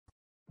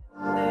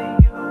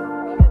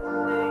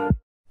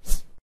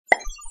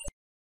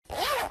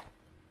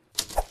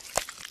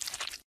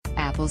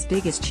Apple's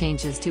biggest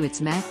changes to its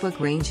MacBook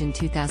range in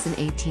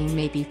 2018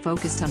 may be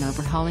focused on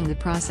overhauling the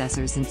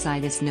processors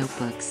inside its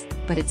notebooks,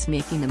 but it's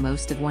making the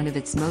most of one of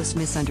its most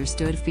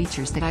misunderstood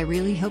features that I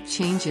really hope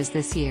changes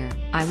this year.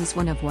 I was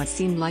one of what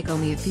seemed like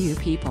only a few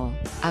people,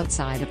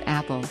 outside of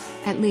Apple,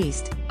 at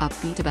least,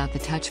 upbeat about the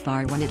Touch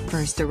Bar when it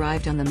first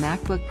arrived on the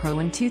MacBook Pro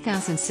in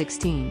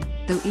 2016,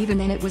 though even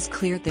then it was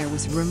clear there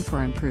was room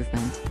for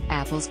improvement.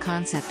 Apple's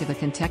concept of a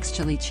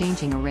contextually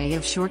changing array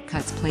of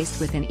shortcuts placed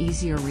within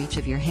easier reach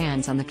of your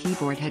hands on the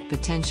keyboard had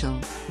potential,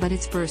 but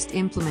its first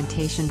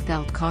implementation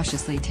felt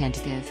cautiously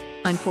tentative.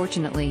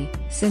 Unfortunately,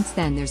 since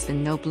then there's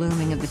been no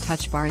blooming of the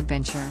Touch Bar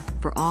adventure.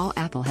 For all,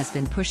 Apple has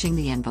been pushing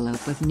the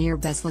envelope with near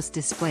bezel-less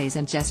displays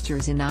and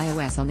gestures in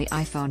iOS on the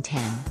iPhone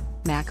X.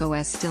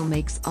 macOS still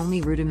makes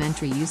only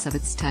rudimentary use of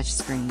its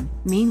touchscreen.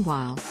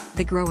 Meanwhile,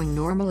 the growing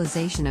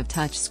normalization of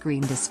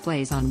touchscreen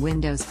displays on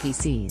Windows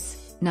PCs,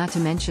 not to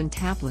mention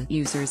tablet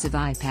users of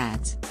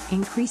iPads,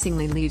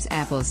 increasingly leaves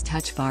Apple's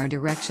Touch Bar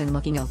direction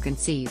looking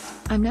ill-conceived.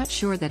 I'm not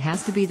sure that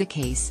has to be the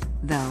case,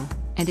 though,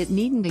 and it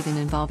needn't even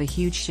involve a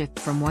huge shift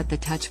from what the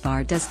Touch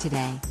Bar does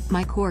today.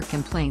 My core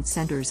complaint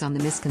centers on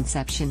the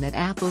misconception that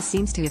Apple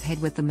seems to have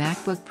had with the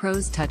MacBook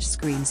Pro's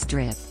touchscreen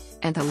strip,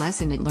 and the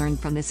lesson it learned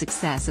from the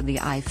success of the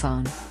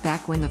iPhone.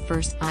 Back when the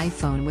first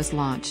iPhone was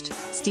launched,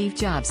 Steve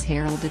Jobs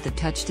heralded the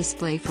touch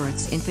display for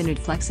its infinite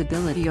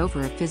flexibility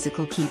over a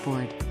physical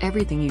keyboard.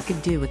 Everything you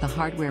could do with a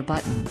hardware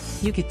button,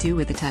 you could do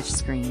with a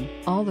touchscreen.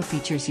 All the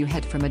features you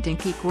had from a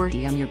dinky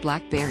QWERTY on your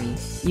BlackBerry,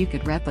 you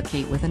could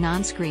replicate with an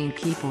on-screen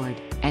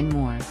keyboard, and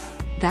more.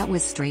 That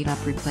was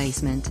straight-up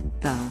replacement,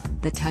 though.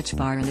 The Touch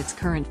Bar in its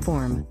current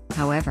form,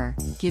 however,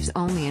 gives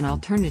only an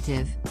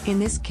alternative, in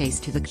this case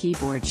to the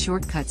keyboard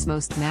shortcuts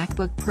most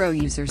MacBook Pro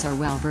users are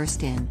well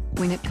versed in.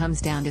 When it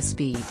comes down to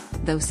speed,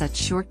 though such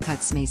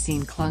shortcuts may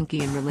seem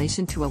clunky in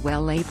relation to a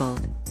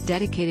well-labeled,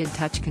 dedicated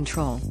touch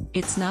control,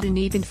 it's not an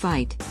even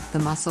fight. The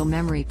muscle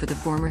memory for the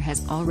former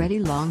has already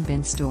long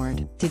been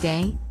stored.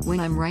 Today, when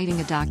I'm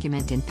writing a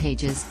document in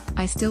Pages,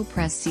 I still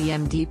press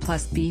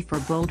CMD+B for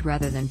bold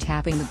rather than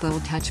tapping the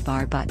bold Touch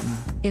Bar button.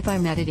 If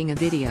I'm editing a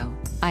video,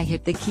 I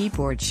hit the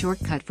keyboard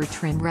shortcut for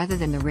trim rather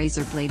than the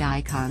razor blade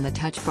icon the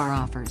Touch Bar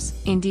offers.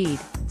 Indeed,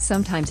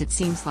 sometimes it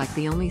seems like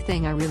the only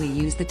thing I really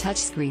use the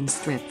touchscreen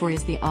strip for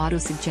is the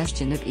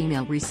auto-suggestion of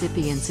email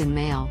recipients in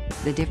Mail.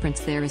 The difference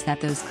there is that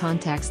those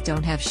contacts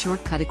don't have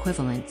shortcut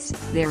equivalents.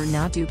 They're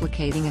not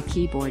duplicating a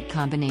keyboard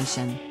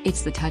combination.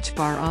 It's the Touch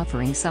Bar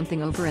offering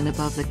something over and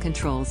above the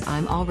controls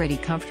I'm already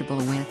comfortable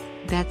with.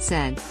 That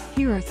said,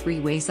 here are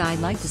 3 ways I'd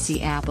like to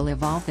see Apple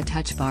evolve the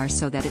Touch Bar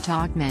so that it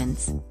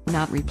augments,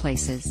 not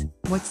replaces,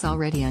 what's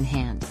already on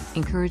hand.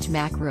 Encourage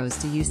macros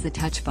to use the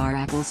Touch Bar.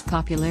 Apple's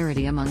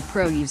popularity among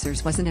pro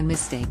users wasn't a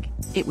mistake.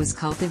 It was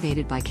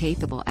cultivated by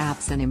capable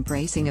apps and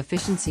embracing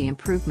efficiency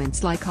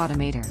improvements like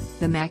Automator.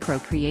 The macro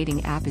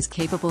creating app is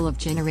capable of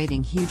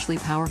generating hugely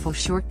powerful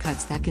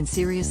shortcuts that can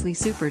seriously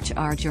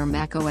supercharge your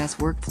macOS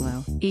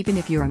workflow. Even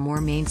if you're a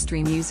more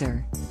mainstream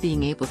user,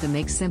 being able to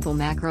make simple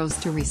macros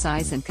to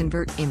resize and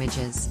convert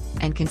images,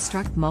 and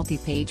construct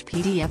multi-page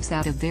PDFs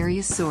out of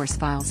various source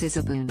files is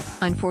a boon.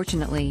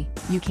 Unfortunately,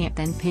 you can't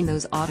then pin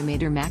those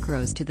Automator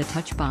macros to the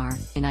Touch Bar.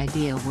 In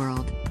ideal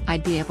world,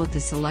 I'd be able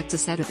to select a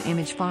set of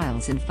image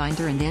files in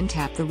Finder and then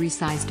tap the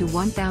Resize to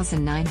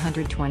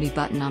 1920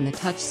 button on the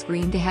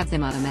touchscreen to have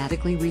them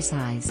automatically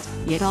resized.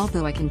 Yet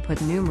although I can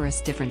put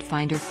numerous different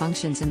Finder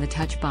functions in the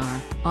Touch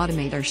Bar,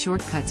 Automator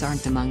shortcuts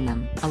aren't among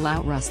them.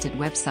 Allow rusted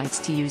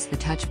websites to use the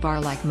Touch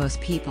Bar like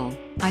most people.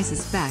 I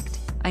suspect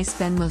I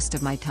spend most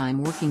of my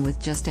time working with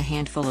just a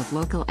handful of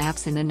local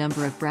apps and a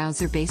number of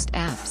browser-based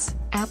apps.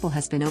 Apple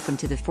has been open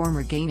to the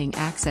former gaining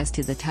access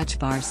to the Touch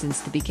Bar since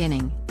the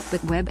beginning,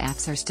 but web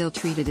apps are still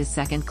treated as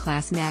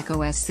second-class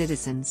macOS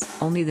citizens.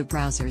 Only the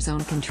browser's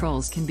own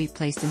controls can be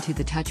placed into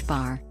the Touch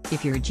Bar.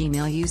 If you're a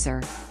Gmail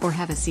user, or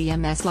have a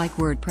CMS like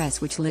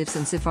WordPress which lives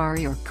in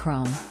Safari or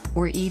Chrome,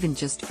 or even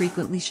just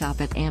frequently shop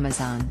at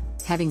Amazon,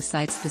 having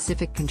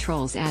site-specific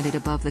controls added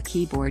above the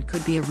keyboard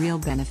could be a real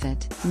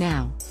benefit.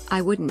 Now,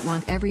 I wouldn't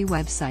want every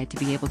website to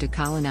be able to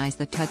colonize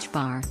the Touch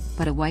Bar,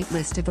 but a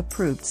whitelist of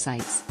approved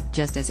sites,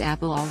 just as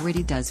Apple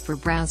already does for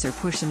browser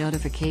push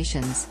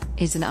notifications,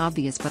 is an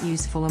obvious but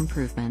useful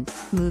improvement.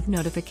 Move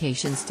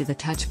notifications to the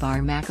Touch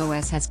Bar.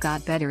 macOS has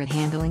got better at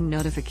handling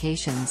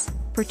notifications,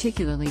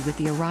 particularly with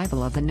the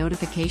arrival of the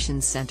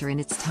Notifications Center in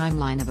its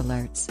timeline of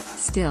alerts.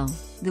 Still,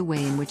 the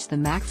way in which the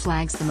Mac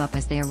flags them up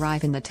as they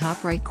arrive in the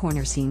top right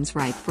corner seems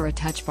ripe for a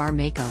Touch Bar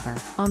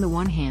makeover. On the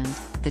one hand,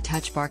 the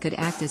Touch Bar could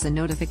act as a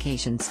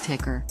notifications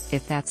ticker.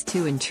 If that's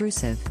too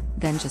intrusive,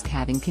 then just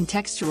having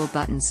contextual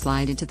buttons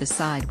slide into the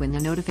side when the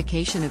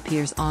notification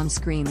appears on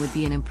screen would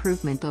be an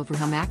improvement over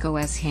how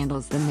macOS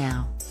handles them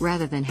now.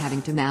 Rather than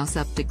having to mouse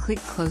up to click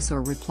close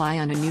or reply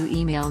on a new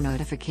email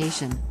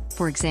notification,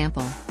 For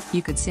example,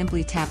 you could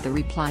simply tap the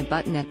reply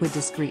button that would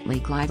discreetly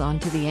glide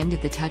onto the end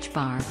of the touch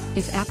bar.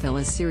 If Apple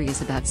is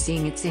serious about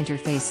seeing its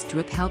interface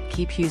strip help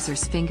keep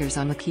users' fingers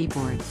on the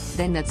keyboard,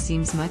 then that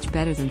seems much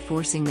better than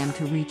forcing them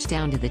to reach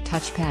down to the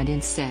touchpad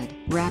instead.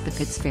 Wrap up.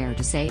 It's fair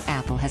to say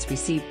Apple has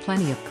received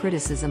plenty of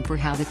criticism for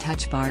how the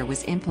touch bar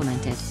was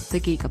implemented. The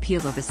geek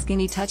appeal of a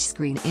skinny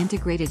touchscreen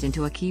integrated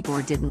into a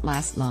keyboard didn't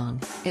last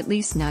long, at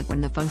least not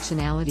when the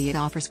functionality it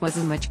offers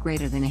wasn't much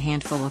greater than a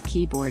handful of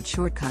keyboard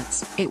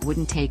shortcuts. It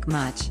wouldn't take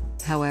much,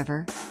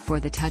 however, for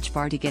the touch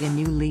bar to get a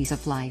new lease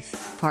of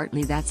life.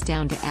 Partly that's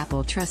down to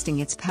Apple trusting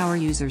its power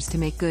users to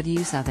make good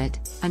use of it.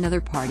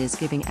 Another part is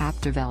giving app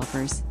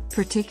developers,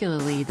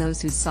 particularly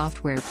those whose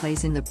software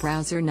plays in the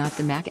browser not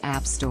the Mac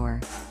App Store,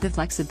 the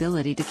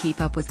flexibility to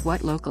keep up with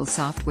what local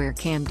software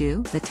can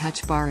do. The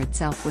touch bar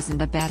itself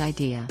wasn't a bad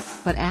idea,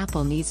 but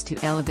Apple needs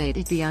to elevate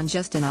it beyond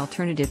just an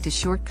alternative to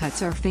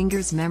shortcuts or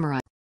fingers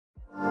memorized.